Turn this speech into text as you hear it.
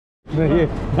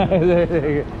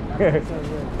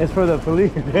It's for the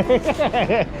police.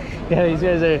 Yeah, these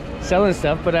guys are selling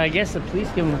stuff, but I guess the police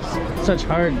give them such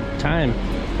hard time.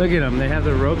 Look at them, they have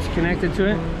the ropes connected to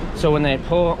it. So when they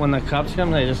pull, when the cops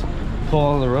come, they just pull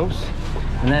all the ropes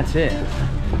and that's it.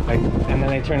 Like, and then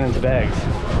they turn into bags.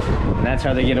 And that's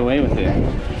how they get away with it.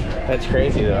 That's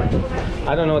crazy though.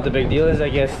 I don't know what the big deal is. I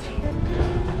guess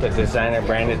the designer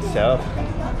brand itself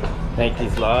make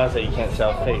these laws that you can't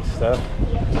sell fake stuff.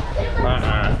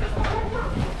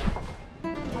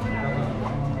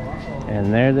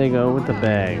 And there they go with the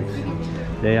bags.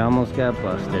 They almost got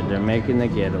busted. They're making the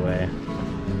getaway.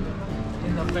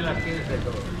 Want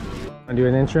to do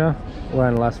an intro? We're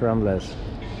in Las Ramblas.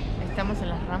 Estamos en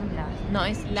las Ramblas. No,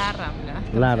 es La Rambla.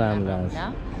 La Ramblas.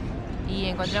 Y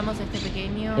encontramos este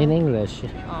pequeño... In English.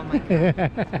 Oh my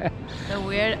god. So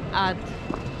we're at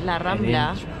La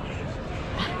Rambla.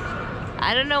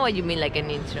 I don't know what you mean like an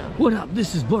intro. What up?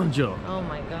 Thisisbunjo. Oh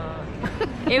my god.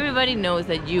 Everybody knows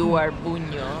that you are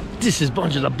Bunjo.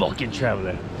 Thisisbunjo, the Balkan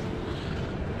traveler.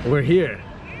 We're here.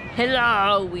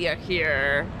 Hello, we are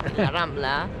here in La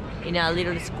Rambla in a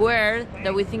little square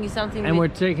that we think is something. And we're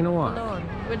taking a walk. Alone.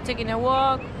 We're taking a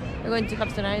walk. We're going to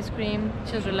have some ice cream.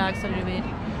 Just relax a little bit.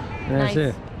 And that's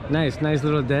it. Nice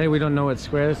little day. We don't know what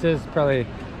square this is. Probably,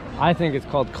 I think it's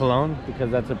called Cologne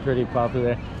because that's a pretty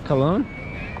popular Cologne.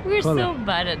 We're so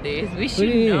bad at this. We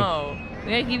should know.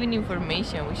 We are giving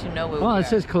information. We should know what we are. It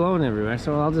says Cologne everywhere,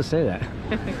 so I'll just say that.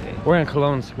 Okay. We're in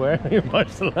Cologne Square in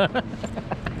Barcelona.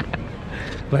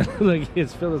 But look,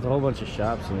 it's filled with a whole bunch of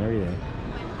shops and everything.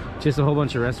 Just a whole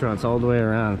bunch of restaurants all the way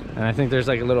around. And I think there's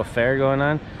like a little fair going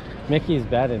on. Mickey's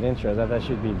bad at intros. I thought that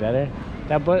should be better.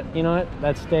 But you know what?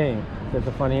 That's staying. That's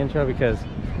a funny intro because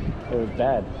it was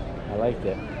bad. I liked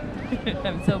it.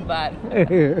 I'm so bad.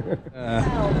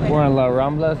 We're on La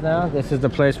Ramblas now. This is the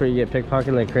place where you get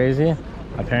pickpocketed like crazy,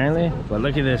 apparently. But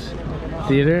look at this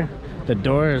theater. The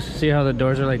doors, see how the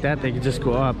doors are like that? They can just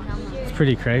go up. It's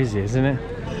pretty crazy, isn't it?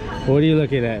 What are you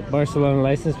looking at? Barcelona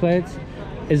license plates?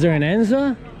 Is there an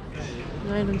Enzo?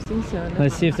 No, I don't think so. No.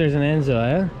 Let's see if there's an Enzo,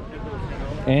 eh?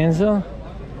 Enzo?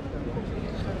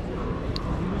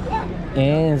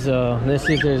 Enzo. Let's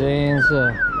see if there's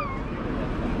Enzo.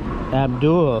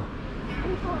 Abdul.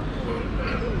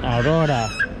 Aurora.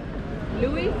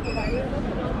 Louis?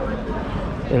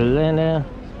 Elena.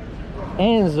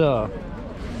 Enzo.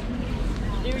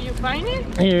 Did you find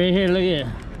it? Here, right here, look at it.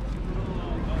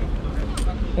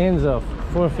 Enzo,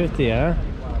 450, huh?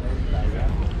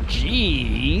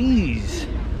 Jeez.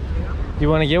 You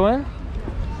want to get one?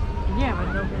 Yeah,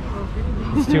 but no for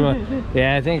 450. It's too much.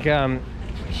 Yeah, I think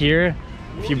here,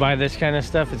 if you buy this kind of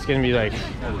stuff, it's gonna be like,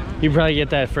 you probably get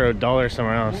that for $1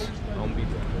 somewhere else.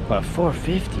 But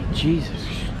 450, Jesus.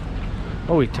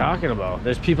 What are we talking about?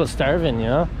 There's people starving, you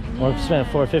know? Yeah. We're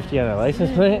spending 450 on a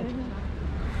license plate.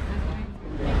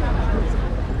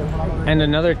 And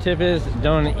another tip is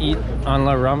don't eat on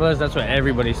La Ramblas. That's what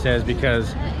everybody says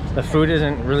because the food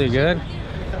isn't really good.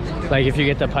 Like if you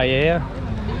get the paella,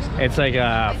 it's like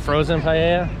a frozen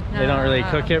paella. They don't really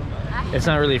cook it. It's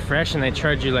not really fresh and they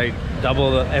charge you like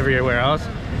double everywhere else.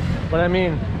 But I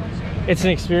mean, it's an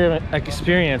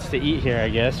experience to eat here, I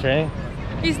guess, right?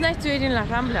 It's nice to eat in Las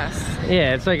Ramblas.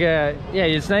 Yeah, it's like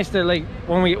it's nice to like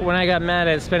when I got mad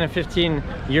at spending 15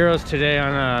 euros today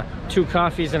on 2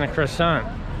 coffees and a croissant.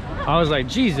 I was like,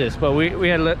 Jesus, but we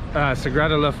had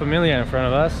Sagrada La Familia in front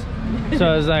of us. So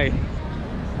I was like,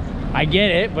 I get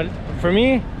it, but for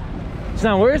me, it's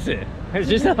not worth it. It's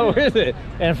just not worth it.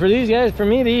 And for these guys, for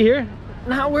me to eat here,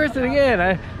 not worth it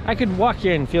again. I could walk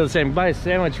here and feel the same. Buy a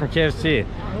sandwich from KFC,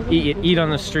 eat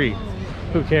on the street.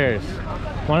 Who cares?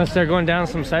 Want to start going down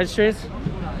some side streets?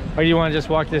 Or do you want to just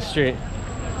walk this street?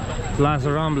 Las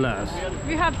Ramblas.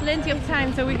 We have plenty of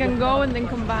time so we can go and then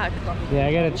come back. Yeah,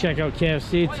 I gotta check out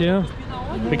KFC too.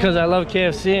 Because I love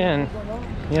KFC and,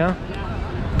 you know,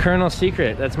 Colonel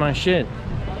Secret, that's my shit.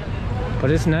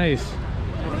 But it's nice.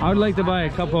 I would like to buy a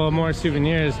couple of more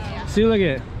souvenirs. See, look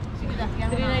at it.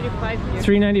 $3.95 here.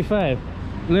 $3.95.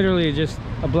 Literally just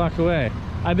a block away.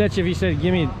 I bet you if you said,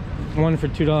 give me one for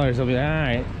 $2, I'll be like,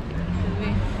 alright.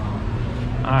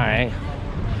 Alright.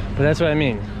 But that's what I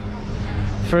mean.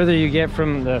 Further you get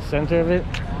from the center of it,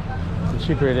 the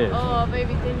cheaper it is. Oh,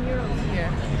 baby, 10 euros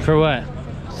here. For what?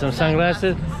 Some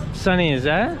sunglasses? Sunny, is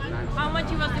that? How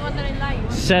much was the one that I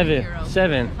liked?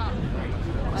 Seven.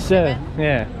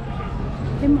 Yeah.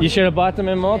 You should have bought them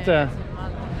in Malta.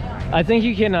 I think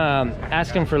you can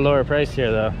ask them for lower price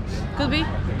here though. Could be.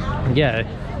 Yeah,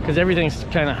 because everything's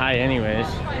kind of high anyways.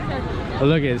 But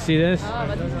look at it, see this? Oh,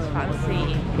 but this is fancy.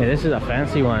 Yeah, this is a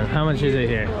fancy one. How much is it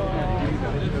here?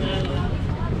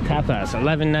 Tapas,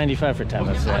 $11.95 for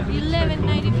tapas. Yeah.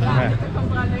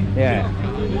 $11.95. Yeah.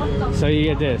 So you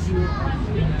get this.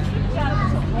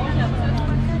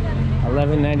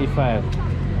 $11.95.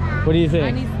 What do you think?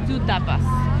 And it's 2 tapas.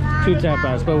 2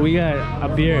 tapas, but we got a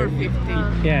beer.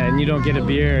 $4.50. Yeah, and you don't get a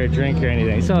beer or a drink or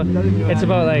anything. So it's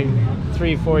about like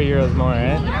 3-4 euros more,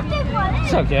 right?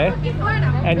 It's okay.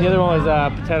 And the other one was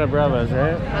potato bravas,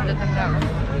 right?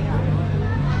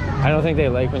 I don't think they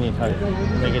like when you talk.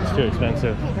 Think it's too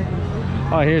expensive.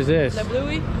 Oh, here's this.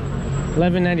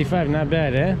 $11.95, not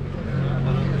bad, eh?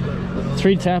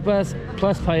 3 tapas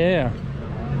plus paella.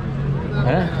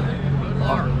 Huh?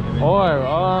 Or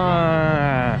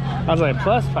I was like,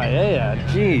 plus paella.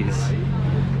 Jeez.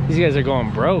 These guys are going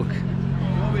broke.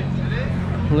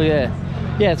 Look at that.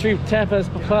 Yeah, 3 tapas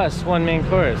plus 1 main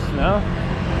course, no?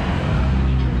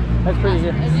 That's pretty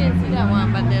good. I didn't see that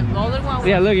one, but the other one was.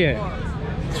 Yeah, look at it.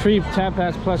 3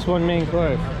 tapas plus 1 main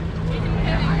course.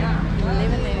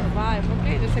 $11.95.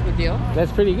 Okay, that's a good deal.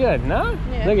 That's pretty good, no?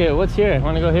 Yeah. Look at it. What's here?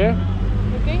 Want to go here?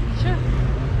 Okay, sure.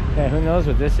 Yeah, who knows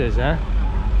what this is, huh?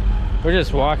 We're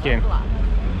just walking.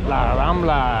 La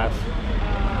Rambla.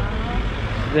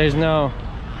 There's no...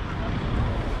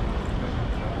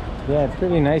 Yeah, it's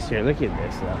pretty nice here. Look at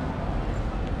this, though.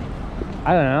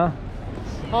 I don't know.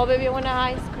 Oh, baby, I want an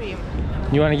ice cream.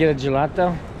 You want to get a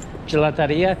gelato?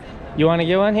 Gelateria? You want to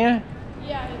get one here?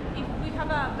 Yeah, if we have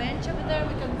a bench over there,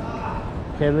 we can...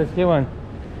 Okay, let's get one.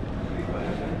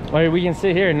 Or we can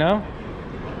sit here, no?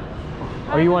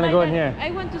 Or you want to go in here?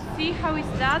 I want to see how is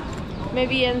that.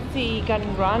 Maybe NC can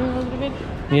run a little bit.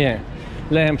 Yeah.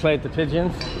 Let him play with the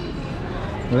pigeons.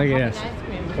 Look at this.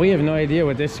 We have no idea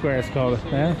what this square is called.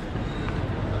 Huh?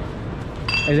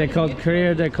 Is it called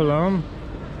Carrera de Colom?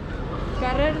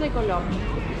 Carrer de Colom.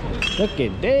 Look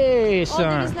at this. Oh,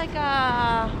 there is like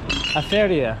a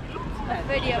feria.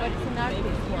 feria, but it's an artist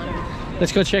one.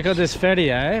 Let's go check out this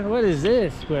feria, eh? What is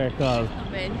this square called? A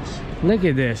bench. Look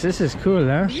at this. This is cool,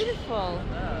 huh? Beautiful.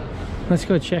 Let's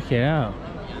go check it out.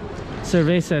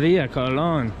 Cerveceria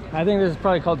Colón. I think this is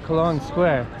probably called Colón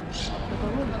Square.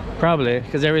 Probably,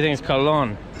 because everything's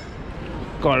Colón.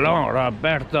 Colón,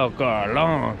 Roberto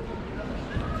Colón.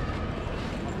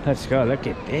 Let's go. Look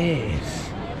at this.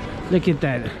 Look at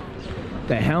that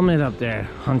helmet up there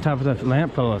on top of the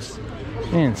lamppost.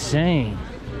 Insane.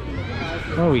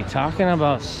 What are we talking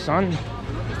about, son?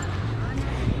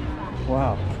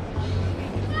 Wow.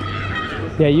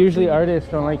 Yeah, usually artists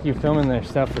don't like you filming their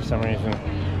stuff for some reason,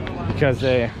 because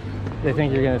they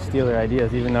think you're gonna steal their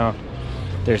ideas, even though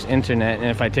there's internet, and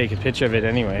if I take a picture of it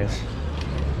anyways.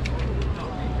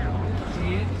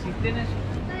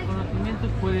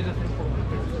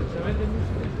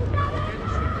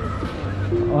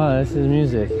 Oh, this is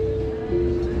music.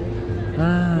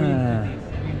 Ah.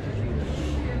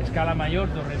 Escala mayor,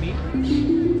 do, re, mi.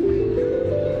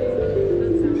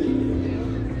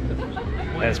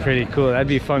 That's pretty cool. That'd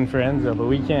be fun for Enzo, but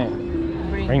we can't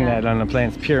bring that on the plane.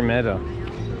 It's pure metal.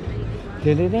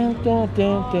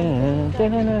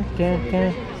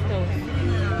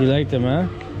 You like them, huh?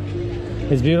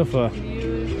 It's beautiful.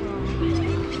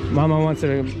 Mama wants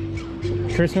a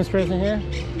Christmas present here?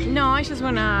 No, I just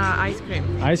want ice cream.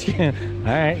 Ice cream?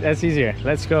 Alright, that's easier.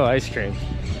 Let's go, ice cream.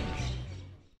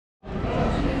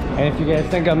 And if you guys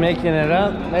think I'm making it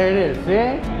up, there it is,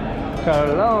 see?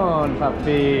 Colón,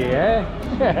 papi, eh?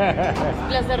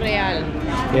 Plaza Real.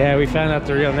 Yeah, we found out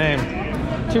the real name.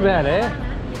 Too bad, eh?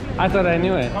 I thought I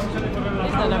knew it.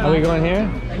 Are we going here?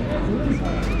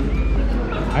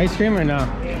 Ice cream or no?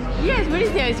 Yes, where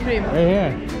is the ice cream? Right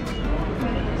here.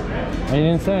 Right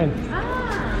inside.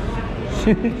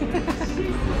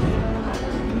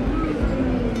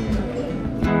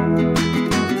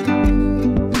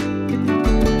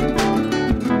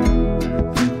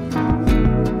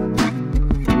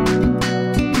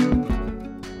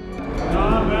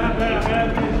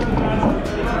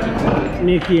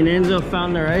 Nikki and Enzo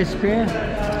found their ice cream.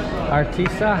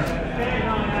 Artisa.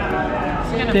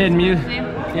 They had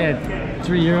yeah,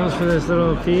 €3 for this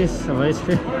little piece of ice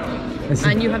cream.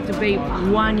 And you have to pay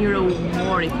 €1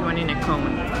 more if you want in a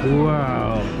cone.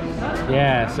 Wow.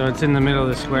 Yeah, so it's in the middle of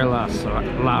the square La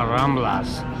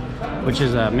Ramblas, which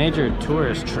is a major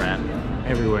tourist trap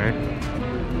everywhere.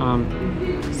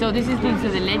 So this is dulce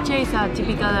de leche. It's a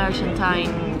typical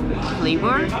Argentine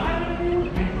flavor.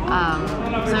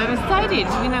 So I'm excited.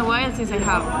 It's been a while since I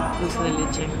have dulce de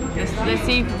leche. Let's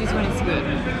see if this one is good.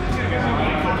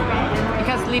 It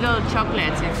has little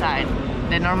chocolates inside.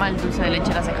 The normal dulce de leche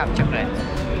doesn't have chocolate.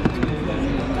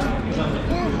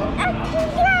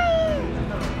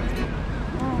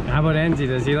 How about Enzi?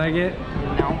 Does he like it?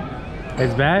 No,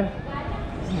 It's bad?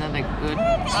 it's not that good.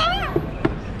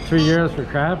 3 euros for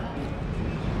crab?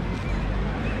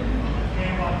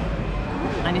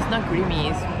 And it's not creamy,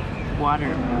 it's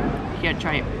water. Here,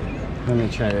 try it. Let me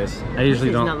try this. I usually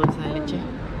It's don't. not dulce de leche.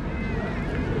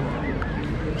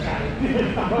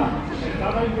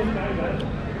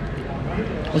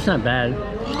 It's not bad.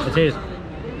 It tastes.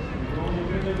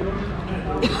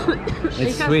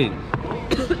 It's sweet.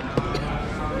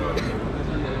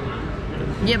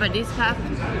 Yeah, but this has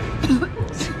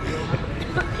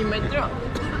in my throat.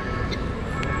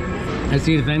 I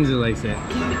see if Enzo likes it.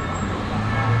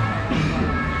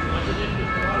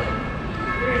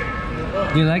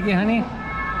 Do you like it, honey?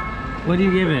 What do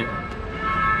you give it?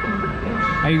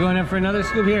 Are you going up for another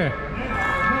scoop here?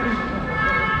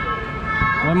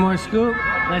 One more scoop?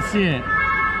 Let's see it.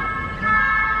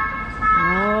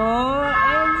 Whoa,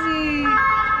 Enzo!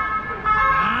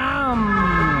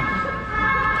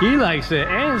 He likes it.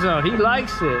 Enzo, he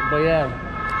likes it. But yeah,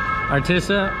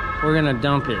 Artisa, we're gonna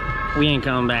dump it. We ain't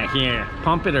coming back here.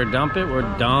 Pump it or dump it, we're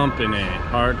dumping it.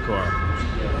 Hardcore.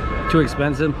 Too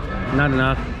expensive, not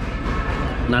enough,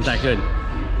 not that good.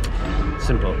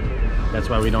 Simple. That's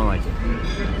why we don't like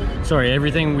it. Sorry,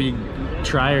 everything we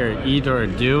try or eat or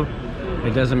do,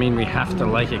 it doesn't mean we have to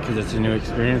like it because it's a new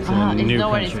experience in a new country. It's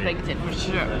nowhere expected, for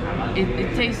sure.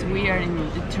 It tastes weird in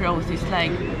the throat. It's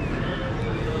like,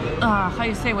 how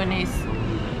you say when it's,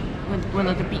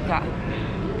 when te pica?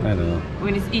 I don't know.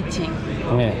 When it's itchy.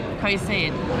 Yeah. How you say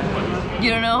it? You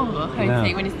don't know how you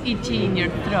say it when it's itchy in your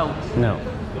throat? No.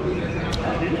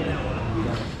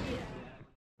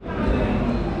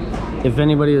 If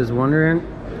anybody is wondering,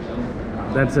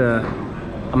 that's a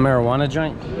marijuana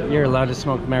joint. You're allowed to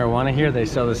smoke marijuana here. They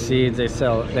sell the seeds, they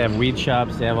have weed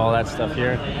shops, they have all that stuff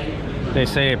here. They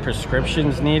say a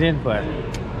prescription's needed, but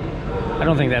I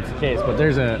don't think that's the case. But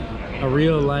there's a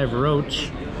real live roach.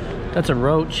 That's a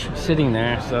roach sitting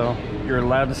there, so you're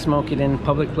allowed to smoke it in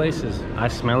public places. I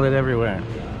smell it everywhere.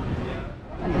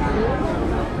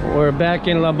 We're back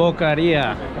in La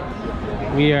Bocaria.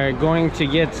 We are going to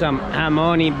get some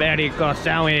jamón ibérico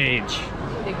sandwich.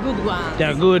 The good ones.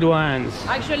 The good ones.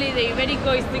 Actually, the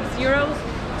ibérico is 6 euros,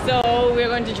 so we're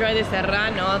going to try the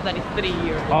serrano that is 3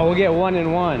 euros. Oh, we'll get 1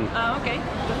 and 1. Oh, okay.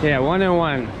 Yeah, 1 and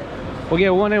 1. We'll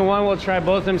get 1 and 1. We'll try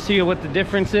both of them, see what the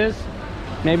difference is.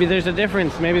 Maybe there's a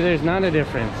difference. Maybe there's not a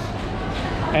difference.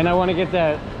 And I want to get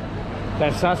that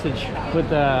sausage with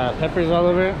the peppers all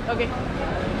over it. Okay.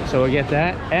 So we'll get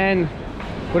that. And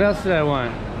what else did I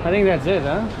want? I think that's it,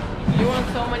 huh? You want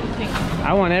so many things.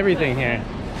 I want everything here.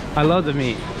 I love the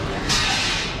meat.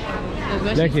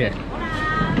 Look here.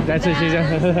 That's what she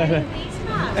does.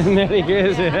 Merry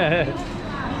Christmas.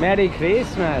 Merry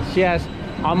Christmas. She asks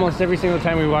almost every single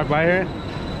time we walk by her,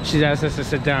 she asks us to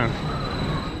sit down.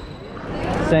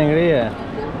 Sangría.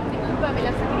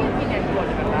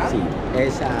 Sí,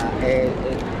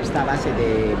 esta base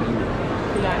de vino.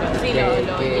 Claro, sí, lo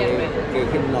hierve.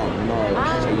 No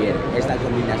se hierve. Esta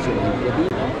combinación entre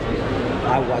vino,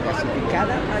 agua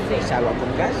gasificada, es agua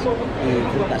con gas y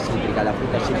fruta cítrica. La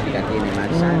fruta cítrica tiene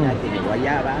manzana, tiene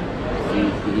guayaba y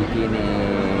tiene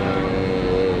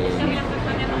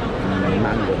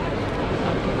mango.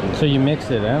 So you mix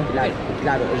it, ¿eh?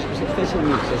 Claro, este es un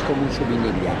mix, es como un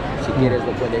souvenir ya. Si quieres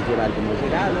lo puedes llevar como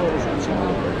regalo,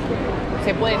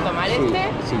 ¿Se puede tomar este?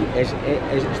 Sí,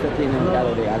 esto tiene un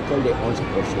grado de alcohol de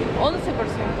 11%. 11%.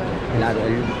 Claro,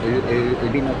 el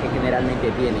vino que generalmente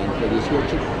tiene entre 18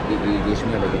 y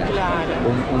 19 grados. Claro.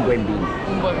 Un buen vino.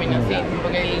 Un buen vino, sí,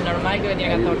 porque el normal creo que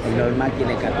tiene 14. El normal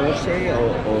tiene 14 o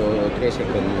 13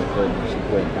 con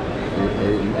 50.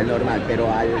 El normal, pero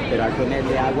al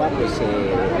ponerle agua pues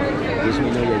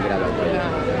disminuye el grado de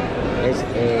alcohol. Es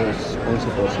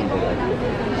 11% de alcohol.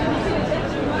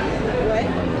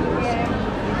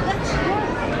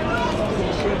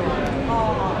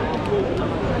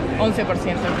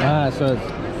 11%. Ah, so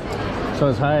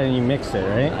it's high and you mix it,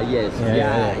 right? Yes,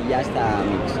 ya está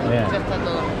mixed. Yeah. Ya está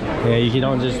todo. Yeah, you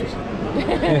don't just... No, you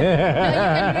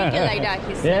can drink it like that,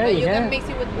 he said. Yeah, But you you can. can mix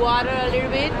it with water a little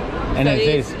bit, And so it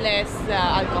it's tastes- less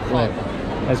alcohol.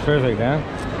 Yeah. That's perfect, huh?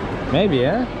 Maybe,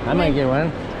 yeah? I might get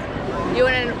one. You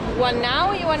want one now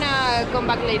or you want to come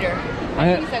back later?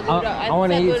 I think it's a good- I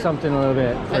want to it's a eat good- something a little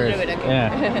bit A first. little bit, okay. Yeah.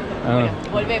 Bueno,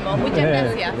 volvemos. Muchas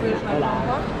gracias.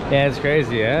 Yeah, it's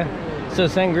crazy, yeah? So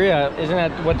sangria, isn't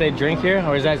that what they drink here?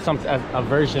 Or is that a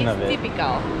version of It's it?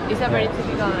 typical. It's a very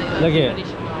typical Look at it.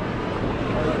 traditional.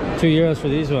 €2 for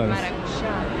these ones.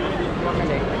 Maracuyá.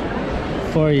 Guacamole.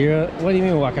 €4. What do you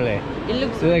mean guacamole? It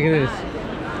looks Look at this.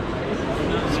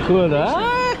 It's cool though.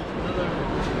 Ah!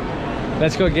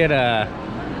 Let's go get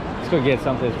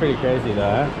something. It's pretty crazy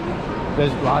though, huh?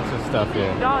 There's lots of stuff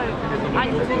here. No,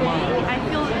 and today I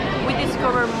feel we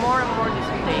discover more and more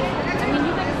different things. I mean,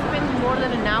 you can spend more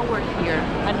than an hour here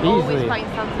and always Easily. find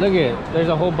something. Look at it. There's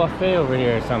a whole buffet over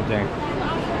here or something.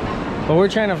 But we're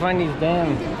trying to find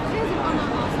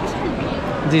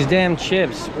these damn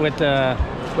chips with the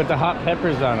hot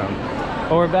peppers on them.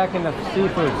 Oh, we're back in the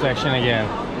seafood section again.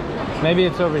 Maybe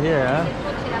it's over here, huh?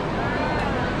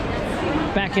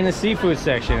 Back in the seafood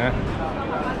section, huh?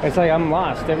 It's like I'm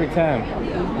lost every time.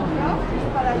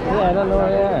 Yeah, I don't know where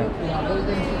they are.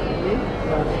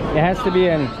 It has to be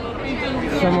in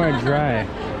somewhere dry.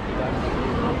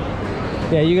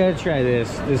 Yeah, you gotta try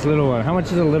this little one. How much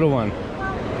is a little one?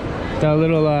 The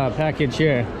little package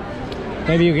here.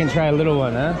 Maybe you can try a little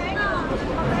one, huh?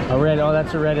 A red, oh,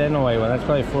 that's a red and a white one. That's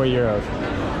probably 4 euros.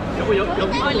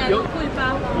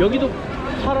 여기도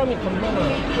사람이 겁나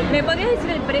많아. ¿Me podrías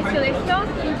decir el precio de esto?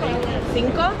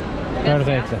 5.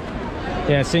 Perfect.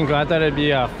 Yeah, 5. I thought it'd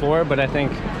be 4, but I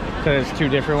think because it's 2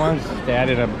 different ones, they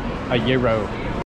added a euro.